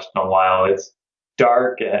I've watched in a while. It's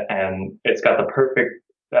dark, and it's got the perfect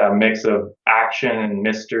mix of action and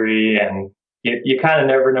mystery, and you kind of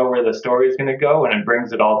never know where the story is going to go, and it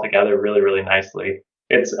brings it all together really, really nicely.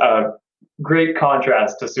 It's a great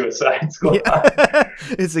contrast to Suicide Squad. Yeah.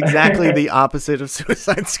 It's exactly the opposite of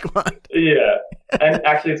Suicide Squad. Yeah, and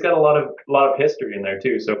actually it's got a lot of history in there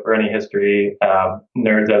too, so for any history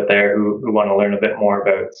nerds out there who want to learn a bit more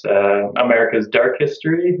about America's dark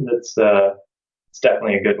history, it's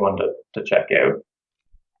definitely a good one to check out.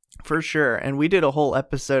 For sure. And we did a whole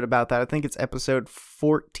episode about that. I think it's episode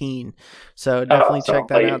 14. So definitely check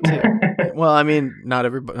that out too. Well, I mean, not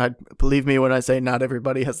everybody, believe me when I say not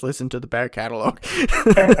everybody has listened to the back catalog.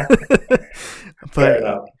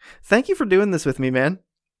 But thank you for doing this with me, man.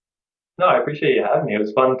 No, I appreciate you having me. It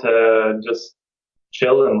was fun to just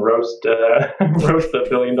chill and roast a $1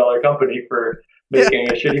 billion company for making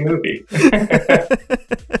a shitty movie.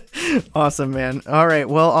 Awesome, man. All right.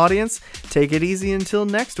 Well, audience, take it easy until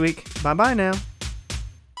next week. Bye-bye now.